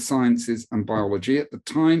doing the sciences and biology. At the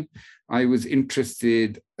time, I was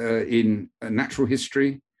interested in natural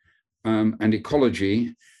history and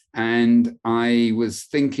ecology, and I was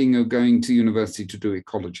thinking of going to university to do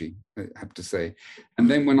ecology, I have to say.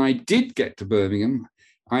 And then when I did get to Birmingham,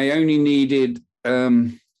 I only needed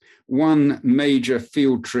 1 major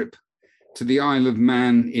field trip to the Isle of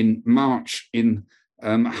Man in March in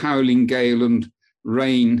howling gale and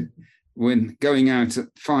rain, when going out at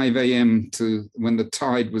 5 a.m. to when the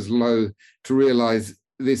tide was low, to realize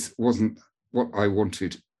this wasn't what I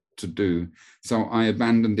wanted to do. So I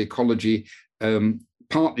abandoned ecology,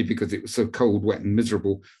 partly because it was so cold, wet and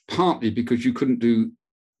miserable, partly because you couldn't do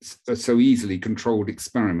so easily controlled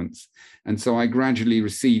experiments. And so I gradually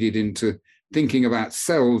receded into thinking about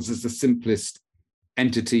cells as the simplest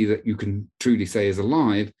entity that you can truly say is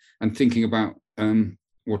alive, and thinking about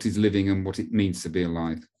what is living and what it means to be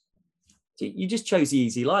alive. You just chose the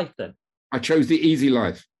easy life then? I chose the easy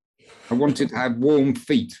life. I wanted to have warm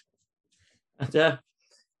feet. And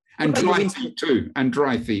dry feet too, and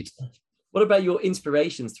dry feet. What about your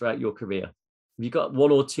inspirations throughout your career? Have you got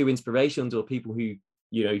 1 or 2 inspirations or people who,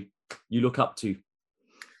 you look up to?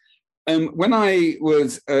 When I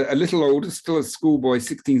was a little older, still a schoolboy,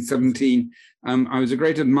 16, 17, I was a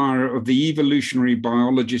great admirer of the evolutionary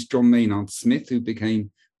biologist John Maynard Smith, who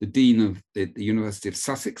became the dean of the University of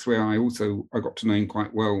Sussex, where I got to know him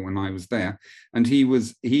quite well when I was there. And he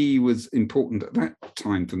was important at that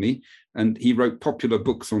time for me. And he wrote popular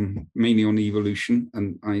books mainly on evolution,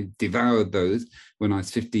 and I devoured those when I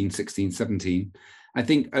was 15, 16, 17. I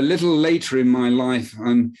think a little later in my life,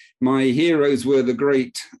 my heroes were the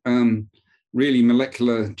great, really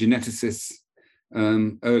molecular geneticists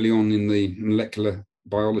early on in the molecular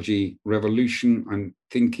biology revolution. I'm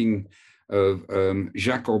thinking of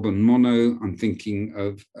Jacques Aubin Monod. I'm thinking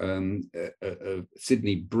of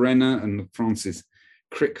Sidney Brenner and Francis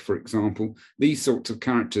Crick, for example, these sorts of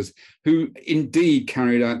characters who indeed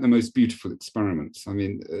carried out the most beautiful experiments. I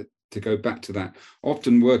mean, to go back to that,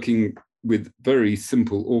 often working with very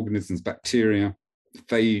simple organisms, bacteria,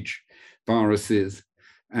 phage, viruses,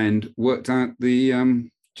 and worked out the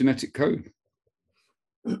genetic code.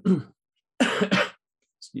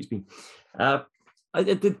 Excuse me.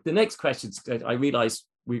 The next question, I realise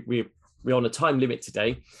we're on a time limit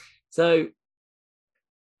today. So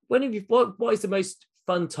what is the most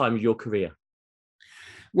fun time of your career?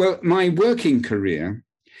 Well, my working career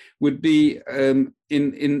would be in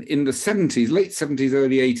the 70s, late 70s,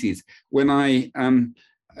 early 80s, when I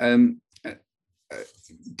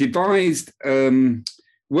devised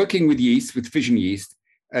working with yeast, with fission yeast,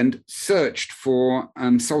 and searched for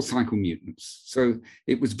cell cycle mutants. So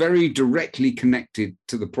it was very directly connected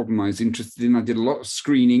to the problem I was interested in. I did a lot of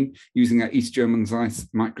screening using our East German Zeiss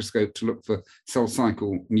microscope to look for cell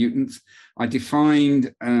cycle mutants. I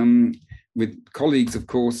defined, with colleagues, of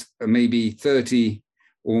course, maybe 30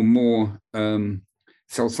 or more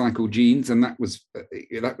cell cycle genes, and that was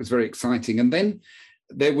very exciting. And then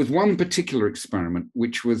there was one particular experiment,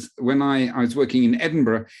 which was when I was working in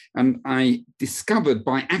Edinburgh, and I discovered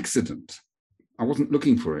by accident, I wasn't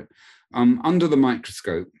looking for it, under the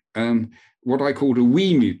microscope, what I called a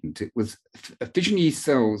wee mutant. It was fission yeast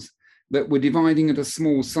cells that were dividing at a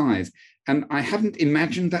small size. And I hadn't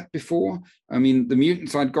imagined that before. I mean, the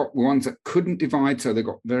mutants I'd got were ones that couldn't divide, so they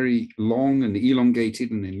got very long and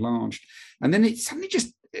elongated and enlarged. And then it suddenly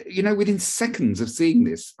just, within seconds of seeing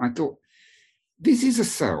this, I thought, this is a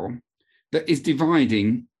cell that is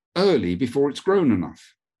dividing early before it's grown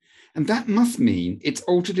enough. And that must mean it's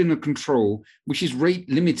altered in a control which is rate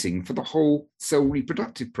limiting for the whole cell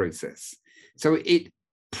reproductive process. So it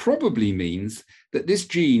probably means that this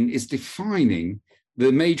gene is defining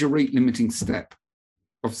the major rate limiting step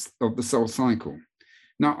of the cell cycle.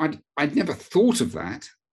 Now, I'd never thought of that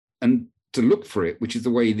and to look for it, which is the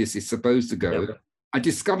way this is supposed to go. Yeah. I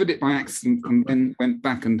discovered it by accident and then went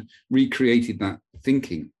back and recreated that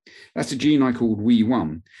thinking. That's a gene I called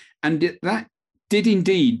WEE1. And that did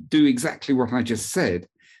indeed do exactly what I just said.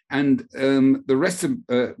 And the rest of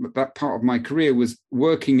that part of my career was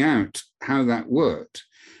working out how that worked.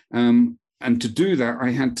 And to do that,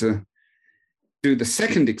 I had to do the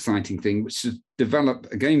second exciting thing, which is develop,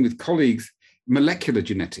 again with colleagues, molecular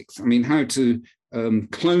genetics. I mean, how to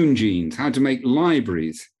clone genes, how to make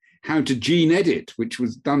libraries, how to gene edit, which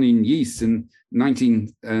was done in yeast in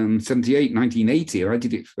 1978, 1980. I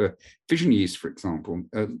did it for fission yeast, for example,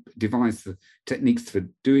 devised the techniques for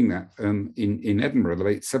doing that in Edinburgh, the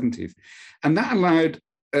late 70s. And that allowed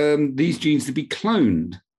these genes to be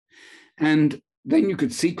cloned. And then you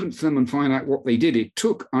could sequence them and find out what they did. It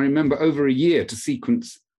took, I remember, over a year to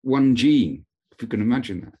sequence one gene, if you can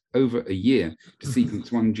imagine that, over a year to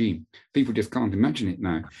sequence one gene. People just can't imagine it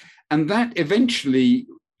now. And that eventually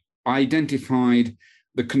identified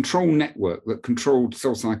the control network that controlled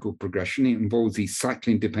cell cycle progression. It involves these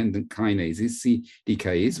cyclin-dependent kinases,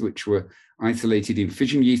 CDKs, which were isolated in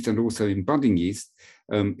fission yeast and also in budding yeast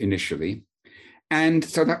initially. And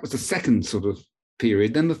so that was the second sort of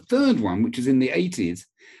period. Then the third one, which is in the 80s,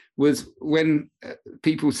 was when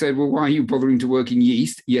people said, well, why are you bothering to work in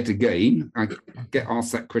yeast yet again? I get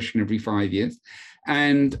asked that question every 5 years.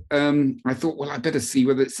 And I thought, well, I better see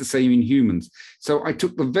whether it's the same in humans. So I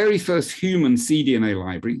took the very first human cDNA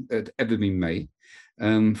library at Evelyn May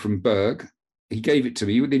from Berg. He gave it to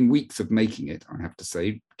me within weeks of making it, I have to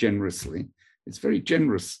say, generously. It's very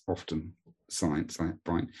generous often, science, I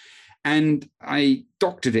find. And I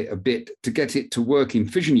doctored it a bit to get it to work in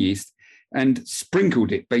fission yeast and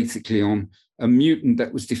sprinkled it basically on a mutant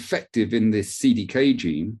that was defective in this CDK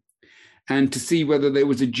gene, and to see whether there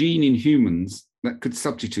was a gene in humans that could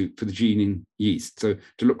substitute for the gene in yeast, so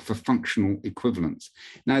to look for functional equivalence.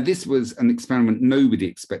 Now, this was an experiment nobody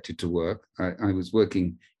expected to work. I was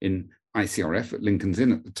working in ICRF at Lincoln's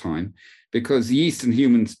Inn at the time, because yeast and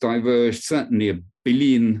humans diverged certainly a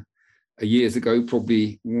billion years ago,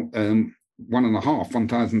 probably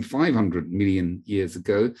 1,500 million years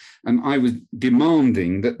ago. And I was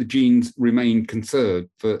demanding that the genes remain conserved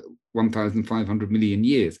for 1,500 million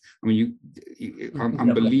years. I mean,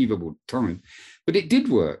 unbelievable time. But it did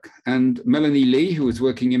work. And Melanie Lee, who was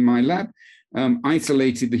working in my lab,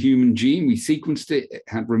 isolated the human gene. We sequenced it. It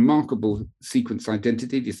had remarkable sequence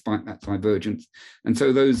identity despite that divergence. And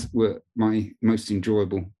so those were my most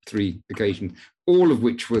enjoyable 3 occasions, all of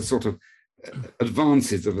which were sort of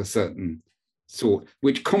advances of a certain sort,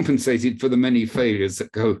 which compensated for the many failures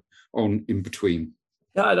that go on in between.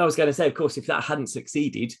 Yeah, and I was going to say, of course, if that hadn't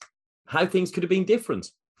succeeded, how things could have been different.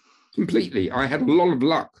 Completely. I had a lot of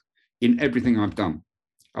luck in everything I've done.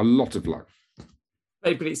 A lot of luck.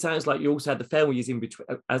 But it sounds like you also had the failures in between,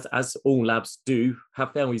 as all labs do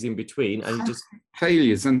have failures in between, and just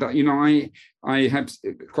failures. And, I have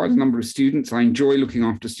quite a number of students. I enjoy looking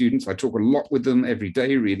after students. I talk a lot with them every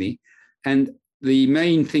day, really. And the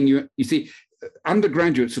main thing you see,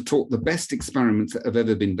 undergraduates are taught the best experiments that have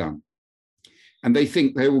ever been done. And they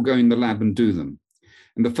think they will go in the lab and do them.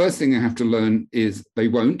 And the first thing they have to learn is they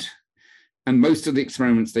won't. And most of the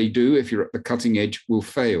experiments they do, if you're at the cutting edge, will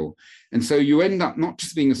fail. And so you end up not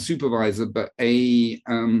just being a supervisor, but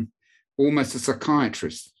almost a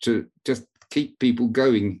psychiatrist to just keep people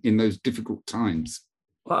going in those difficult times.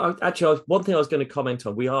 Well, actually, one thing I was going to comment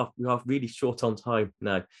on, we are really short on time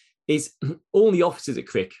now, is all the offices at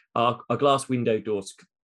Crick are glass window doors,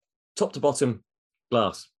 top to bottom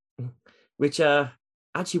glass, which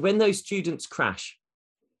actually, when those students crash,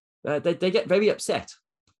 they get very upset.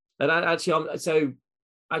 And actually,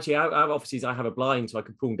 our offices, I have a blind so I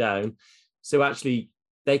can pull down. So actually,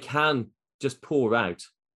 they can just pour out.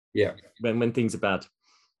 Yeah. When things are bad.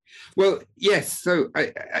 Well, yes. So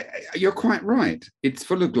you're quite right. It's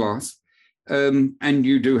full of glass, and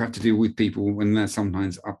you do have to deal with people when they're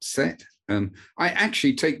sometimes upset. I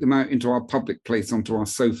actually take them out into our public place onto our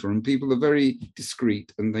sofa, and people are very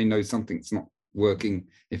discreet, and they know something's not working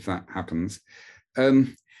if that happens.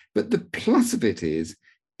 But the plus of it is,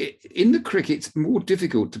 in the Crick, it's more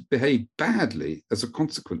difficult to behave badly as a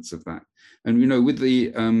consequence of that. And, with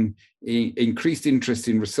the increased interest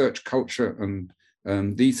in research culture and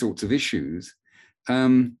these sorts of issues,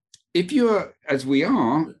 if you're, as we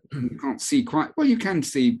are, you can't see quite, well, you can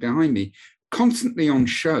see behind me, constantly on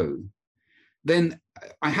show, then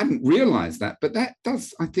I hadn't realized that, but that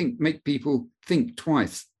does, I think, make people think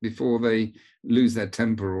twice before they lose their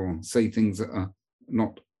temper or say things that are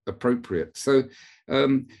not appropriate. So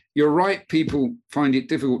you're right, people find it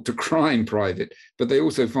difficult to cry in private, but they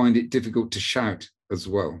also find it difficult to shout as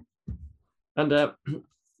well. And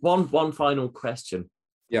one final question.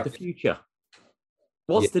 Yeah. The future.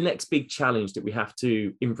 What's the next big challenge that we have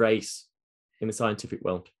to embrace in the scientific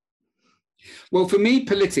world? Well, for me,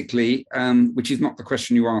 politically, which is not the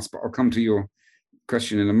question you asked, but I'll come to your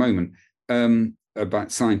question in a moment,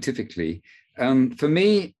 about scientifically. For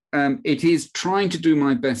me, it is trying to do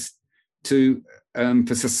my best to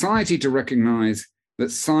for society to recognize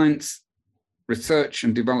that science, research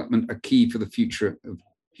and development are key for the future of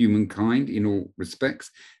humankind in all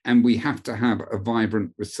respects. And we have to have a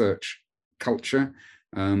vibrant research culture,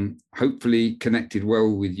 hopefully connected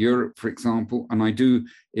well with Europe, for example. And I do,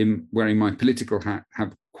 in wearing my political hat,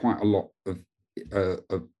 have quite a lot of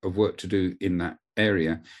work to do in that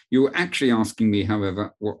area. You were actually asking me,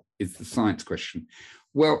 however, what is the science question?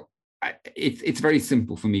 Well, it's very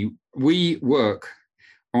simple for me. We work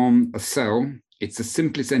on a cell. It's the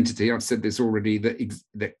simplest entity, I've said this already,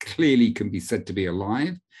 that clearly can be said to be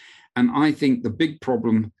alive. And I think the big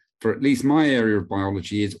problem for at least my area of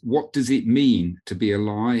biology is, what does it mean to be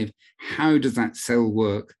alive? How does that cell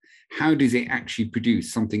work? How does it actually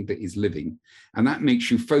produce something that is living? And that makes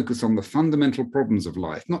you focus on the fundamental problems of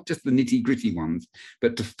life, not just the nitty-gritty ones,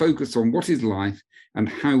 but to focus on what is life and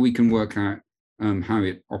how we can work out how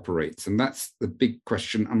it operates. And that's the big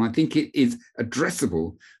question. And I think it is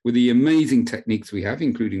addressable with the amazing techniques we have,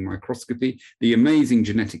 including microscopy, the amazing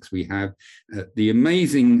genetics we have, the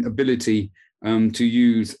amazing ability to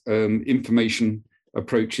use information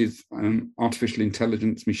approaches, artificial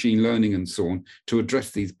intelligence, machine learning, and so on, to address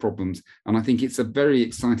these problems. And I think it's a very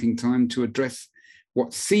exciting time to address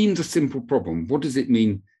what seems a simple problem. What does it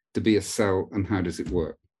mean to be a cell, and how does it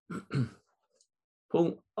work?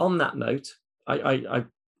 Paul, on that note, I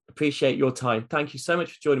appreciate your time. Thank you so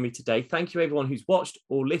much for joining me today. Thank you everyone who's watched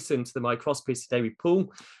or listened to the Microscopist Today with Paul.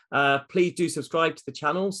 Please do subscribe to the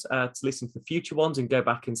channels to listen to the future ones and go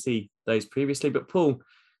back and see those previously. But Paul,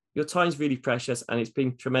 your time's really precious, and it's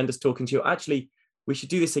been tremendous talking to you. Actually, we should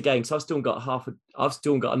do this again, because I've still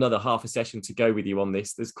got another half a session to go with you on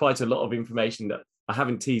this. There's quite a lot of information that I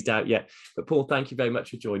haven't teased out yet. But Paul, thank you very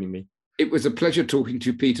much for joining me. It was a pleasure talking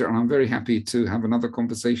to you, Peter, and I'm very happy to have another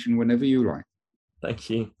conversation whenever you like. Thank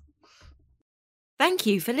you. Thank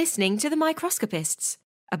you for listening to The Microscopists,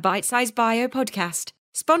 a bite-sized bio podcast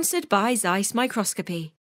sponsored by Zeiss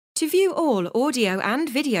Microscopy. To view all audio and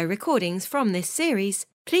video recordings from this series,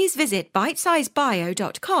 please visit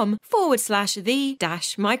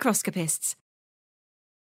bitesizebio.com/the-microscopists.